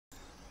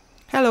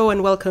Hello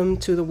and welcome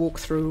to the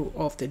walkthrough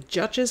of the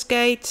Judge's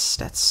Gate.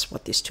 That's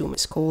what this tomb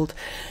is called.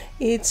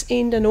 It's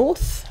in the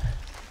north,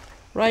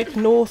 right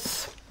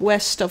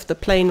northwest of the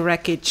Plane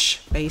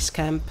Wreckage Base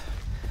Camp,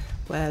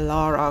 where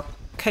Lara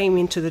came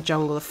into the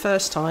jungle the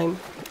first time.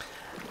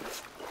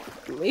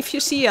 If you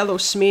see yellow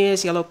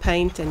smears, yellow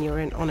paint, then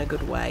you're on a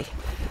good way.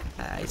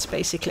 It's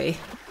basically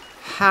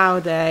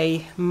how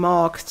they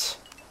marked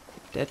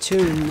their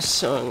tombs.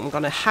 So I'm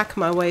gonna hack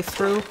my way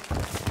through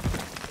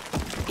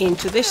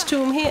into this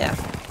tomb here.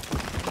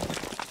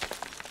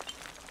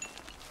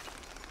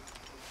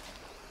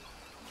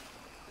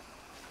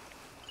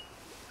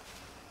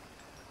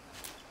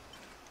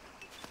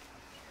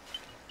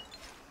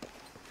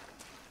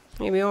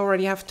 Here we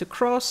already have to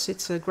cross.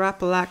 It's a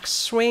grapple axe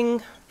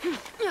swing.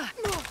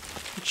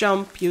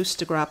 Jump, use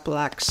the grapple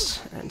axe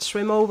and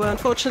swim over.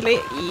 Unfortunately,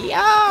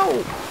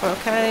 yow!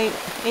 Okay,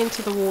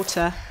 into the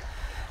water.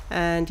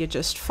 And you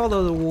just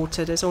follow the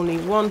water. There's only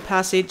one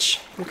passage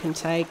you can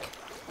take.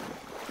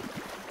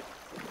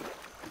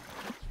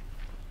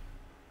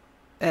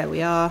 There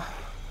we are.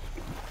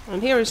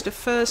 And here is the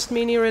first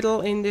mini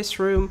riddle in this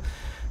room.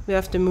 We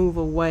have to move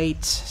a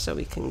weight so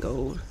we can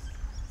go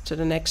to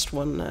the next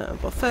one.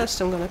 But first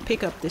I'm going to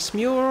pick up this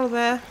mural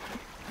there,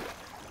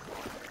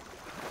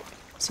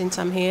 since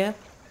I'm here.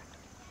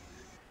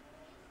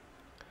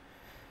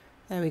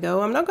 There we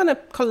go. I'm not going to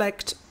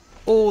collect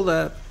all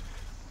the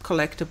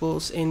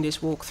collectibles in this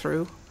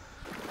walkthrough.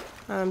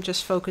 I'm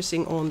just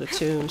focusing on the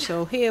tomb.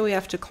 So here we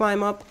have to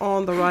climb up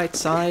on the right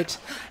side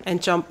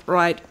and jump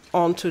right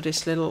onto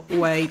this little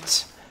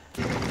weight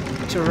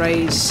to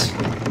raise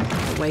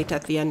the weight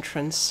at the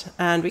entrance.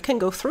 And we can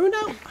go through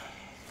now.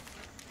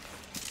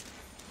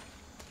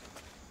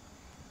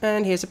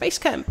 And here's a base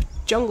camp,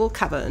 jungle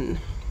cavern.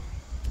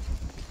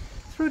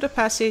 Through the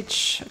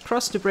passage,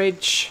 across the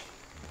bridge.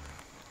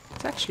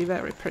 It's actually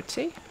very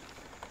pretty.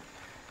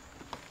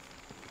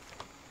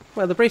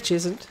 Well, the bridge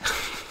isn't.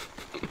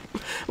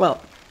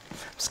 Well, I'm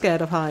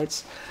scared of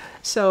heights.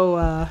 So,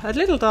 a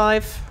little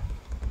dive.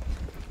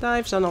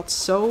 Dives are not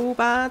so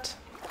bad.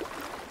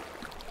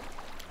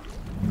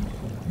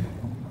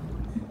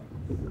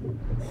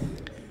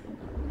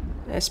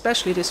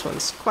 Especially this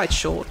one's quite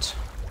short.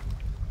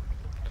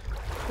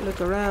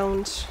 Look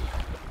around.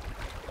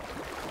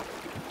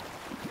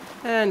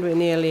 And we're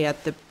nearly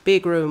at the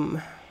big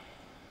room.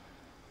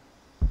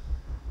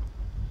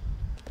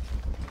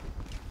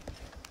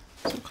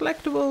 Some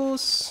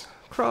collectibles,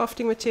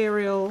 crafting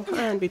material,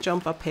 and we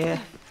jump up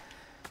here.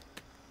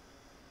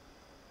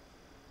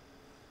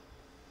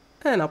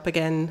 And up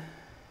again.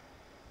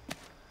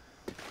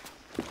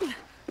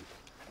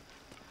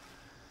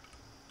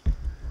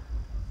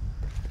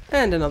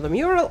 And another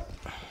mural.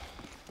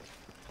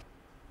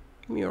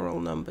 Mural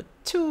number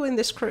 2 in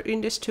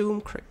this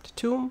tomb, crypt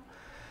tomb.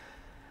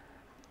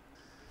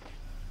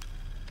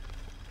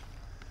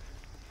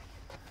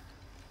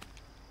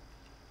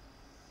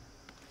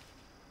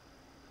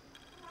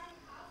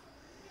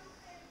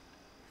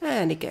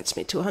 And it gets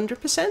me to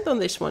 100% on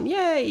this one.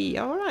 Yay!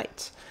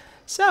 Alright.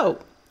 So,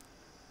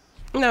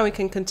 now we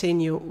can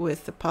continue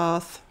with the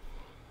path.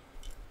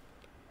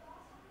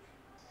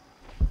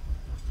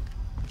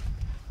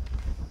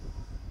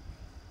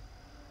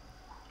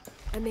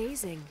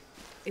 Amazing.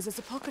 Is this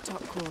a pocket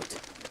top court?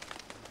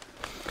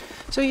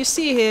 So you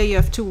see here you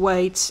have two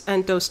weights,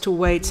 and those two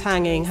weights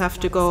hanging have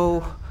to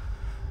go,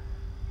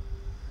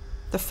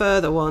 the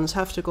further ones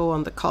have to go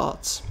on the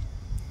carts.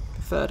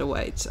 The further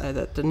weights,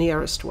 the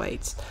nearest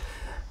weights.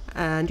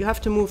 And you have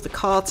to move the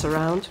carts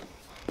around.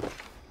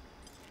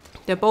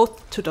 They're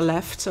both to the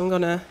left, so I'm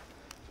gonna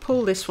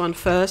pull this one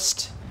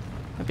first,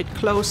 a bit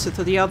closer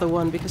to the other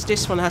one, because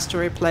this one has to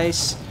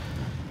replace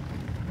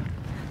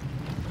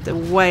the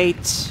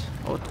weight,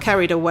 or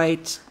carry the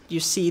weight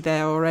you see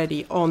there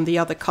already on the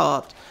other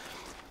cart.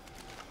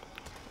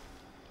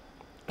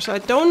 So I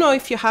don't know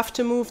if you have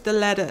to move the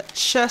ladder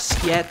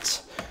just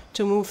yet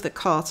to move the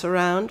cart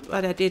around,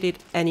 but I did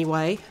it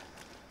anyway.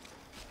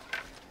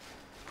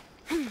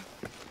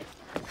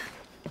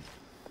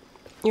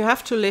 You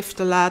have to lift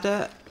the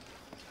ladder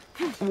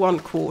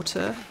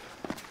 1/4,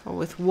 or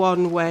with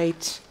one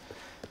weight,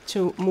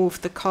 to move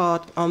the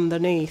cart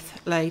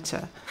underneath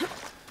later.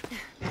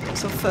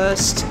 So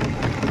first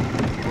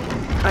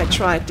I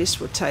tried this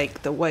would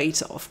take the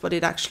weight off, but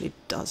it actually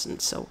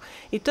doesn't. So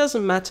it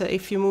doesn't matter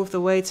if you move the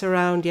weights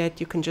around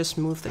yet, you can just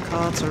move the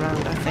carts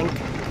around, I think.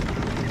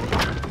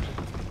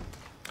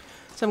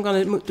 So I'm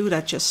going to do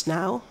that just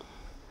now.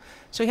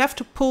 So you have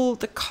to pull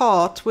the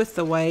cart with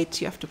the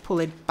weight, you have to pull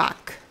it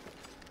back.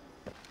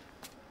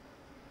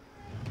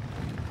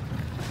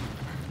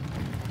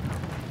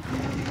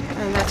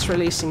 And that's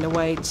releasing the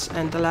weights,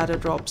 and the ladder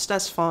drops,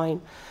 that's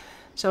fine.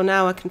 So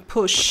now I can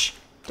push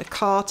the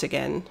cart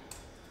again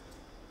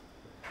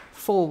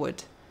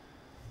forward.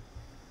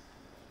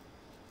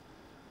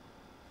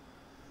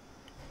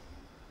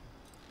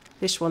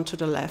 This one to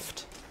the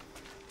left.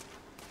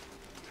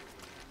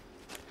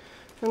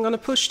 I'm going to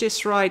push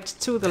this right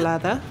to the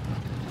ladder.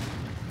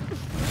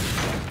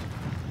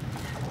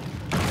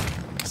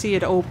 See,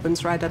 it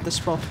opens right at the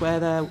spot where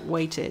the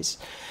weight is.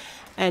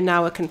 And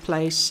now I can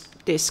place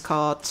this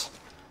cart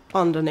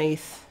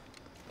underneath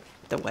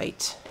the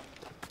weight.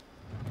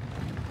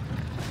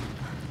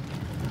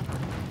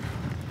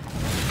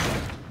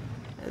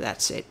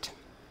 That's it.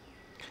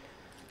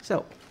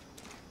 So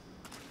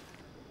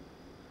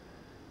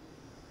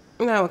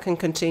now I can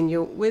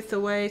continue with the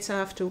weight. I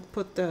have to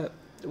put the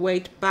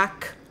weight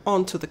back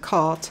onto the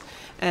cart,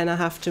 and I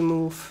have to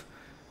move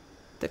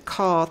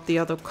the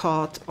other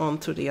cart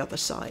onto the other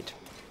side.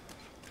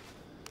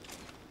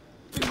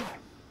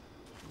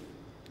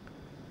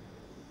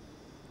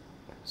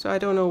 So I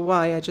don't know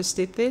why I just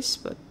did this,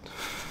 but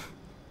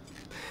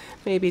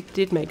maybe it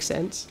did make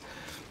sense.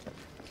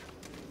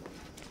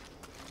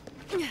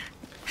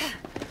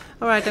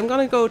 Alright, I'm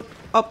gonna go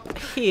up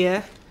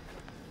here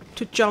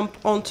to jump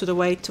onto the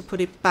weight to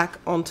put it back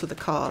onto the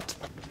cart.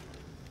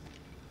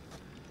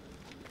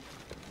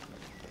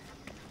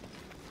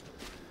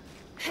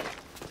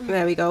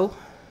 There we go.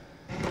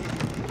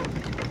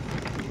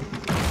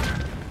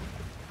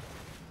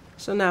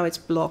 So now it's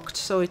blocked,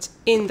 so it's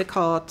in the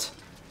cart,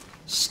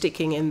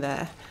 sticking in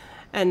there.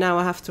 And now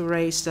I have to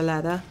raise the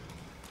ladder.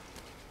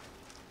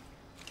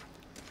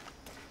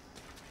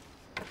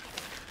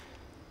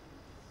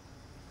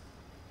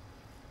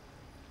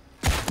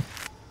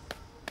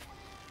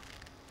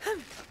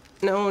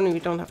 No, we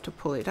don't have to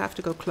pull it. I have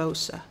to go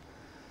closer.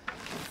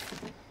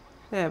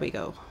 There we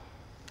go.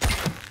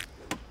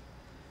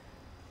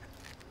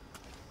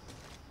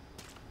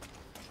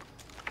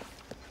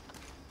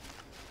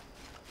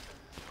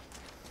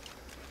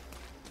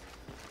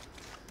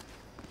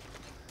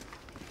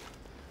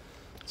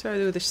 So I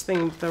do this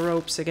thing with the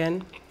ropes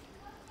again.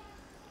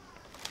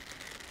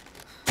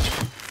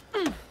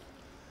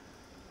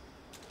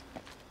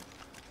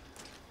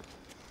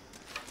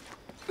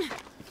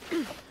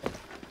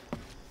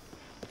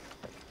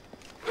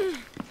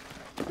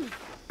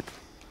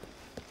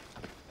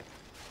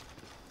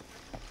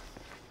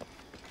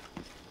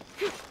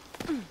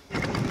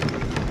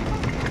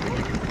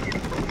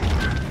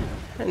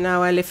 And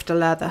now I lift the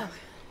ladder. Oh,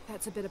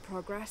 that's a bit of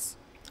progress.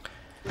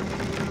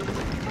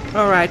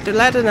 Alright, the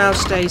ladder now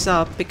stays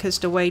up because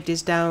the weight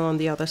is down on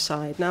the other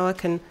side. Now I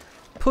can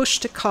push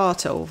the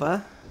cart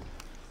over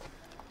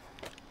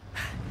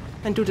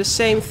and do the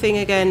same thing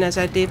again as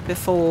I did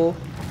before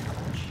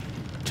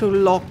to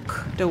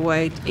lock the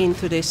weight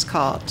into this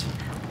cart.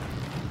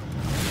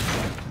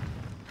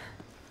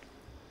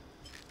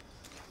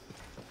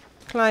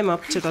 Climb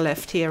up to the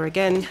left here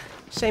again,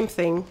 same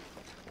thing.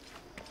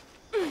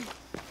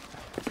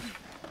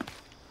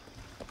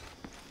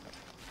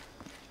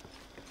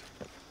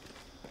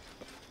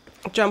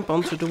 Jump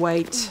onto the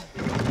weight.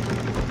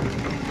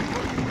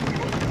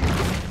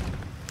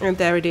 And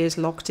there it is,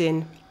 locked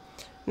in.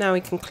 Now we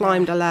can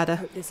climb the ladder. I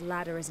hope this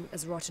ladder isn't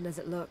as rotten as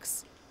it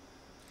looks.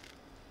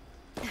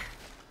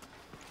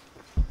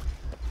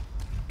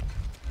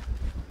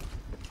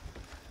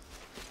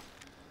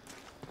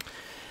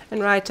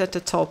 And right at the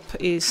top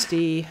is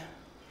the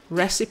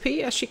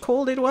recipe, as she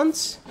called it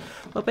once.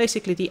 Well,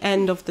 basically the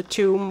end of the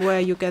tomb where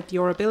you get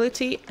your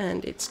ability,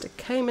 and it's the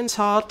Caiman's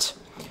heart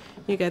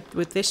you get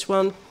with this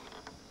one.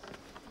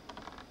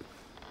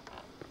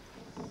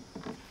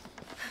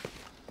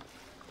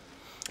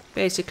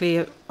 Basically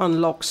it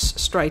unlocks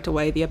straight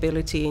away the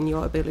ability in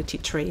your ability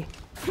tree.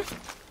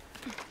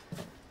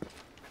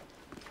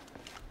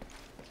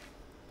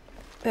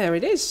 There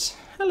it is.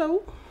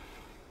 Hello.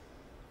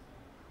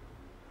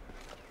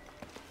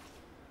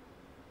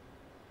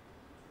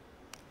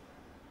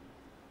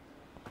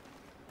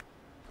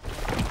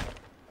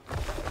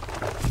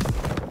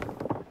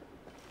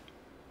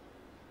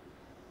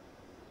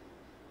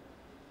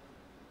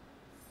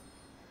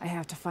 I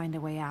have to find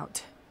a way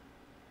out.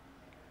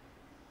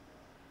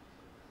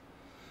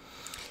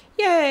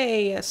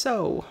 Yay!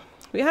 So,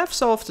 we have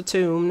solved the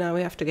tomb, now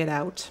we have to get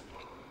out.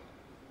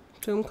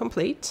 Tomb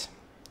complete.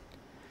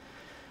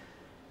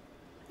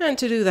 And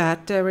to do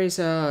that, there is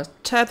a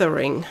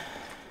tethering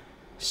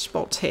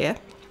spot here.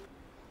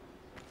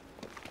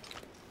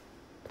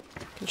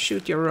 You can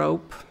shoot your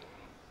rope,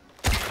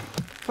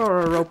 or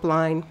a rope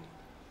line,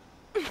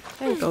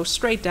 and go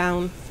straight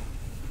down.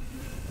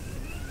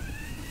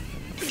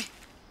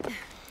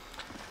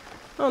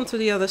 Onto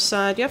the other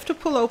side. You have to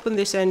pull open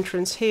this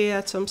entrance here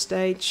at some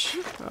stage.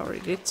 I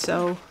already did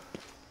so.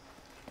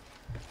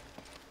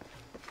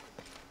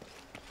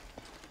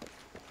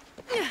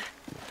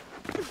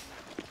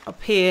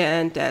 Up here,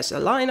 and there's a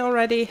line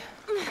already.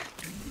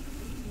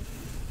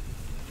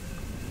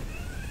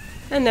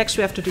 And next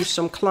we have to do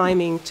some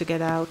climbing to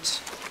get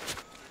out.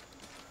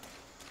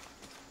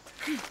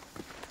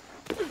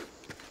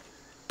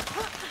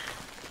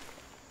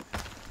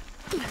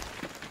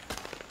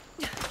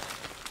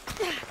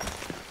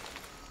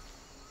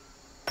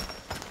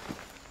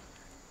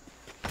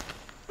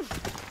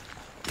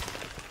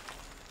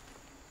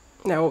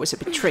 They're always a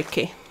bit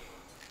tricky.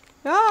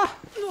 Ah!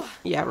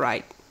 Yeah,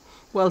 right.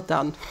 Well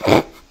done.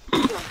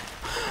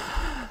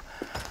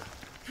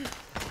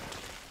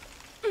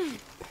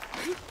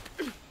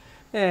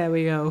 There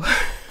we go.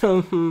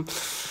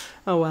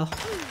 Oh well.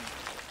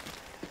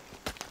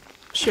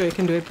 Sure you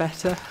can do it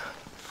better.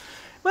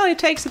 Well, it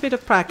takes a bit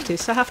of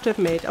practice, I have to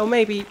admit. Or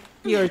maybe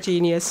you're a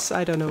genius,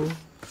 I don't know.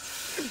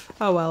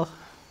 Oh well.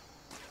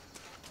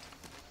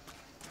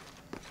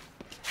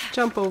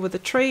 Jump over the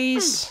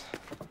trees.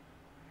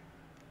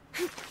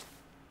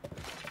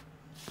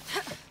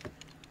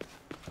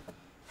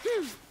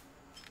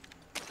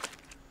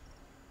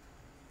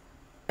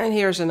 And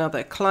here's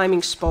another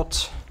climbing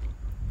spot.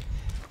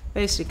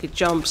 Basically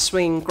jump,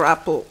 swing,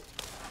 grapple.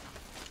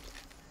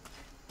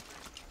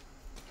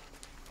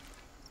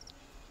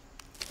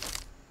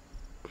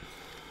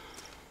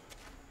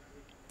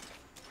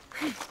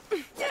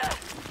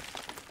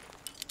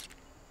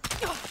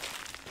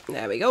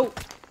 There we go.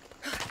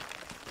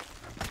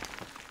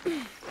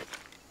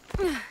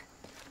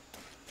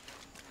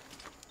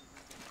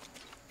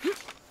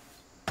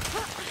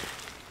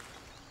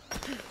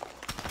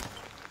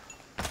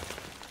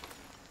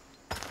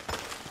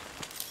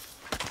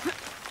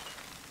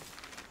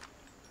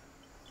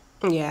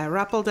 Yeah,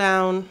 rappel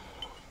down.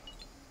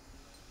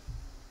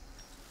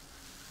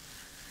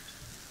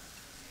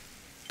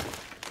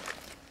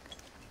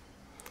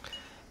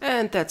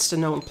 And that's the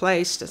known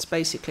place. That's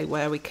basically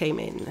where we came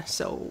in.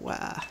 So,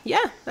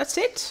 yeah, that's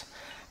it.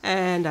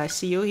 And I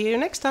see you here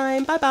next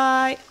time.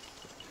 Bye-bye.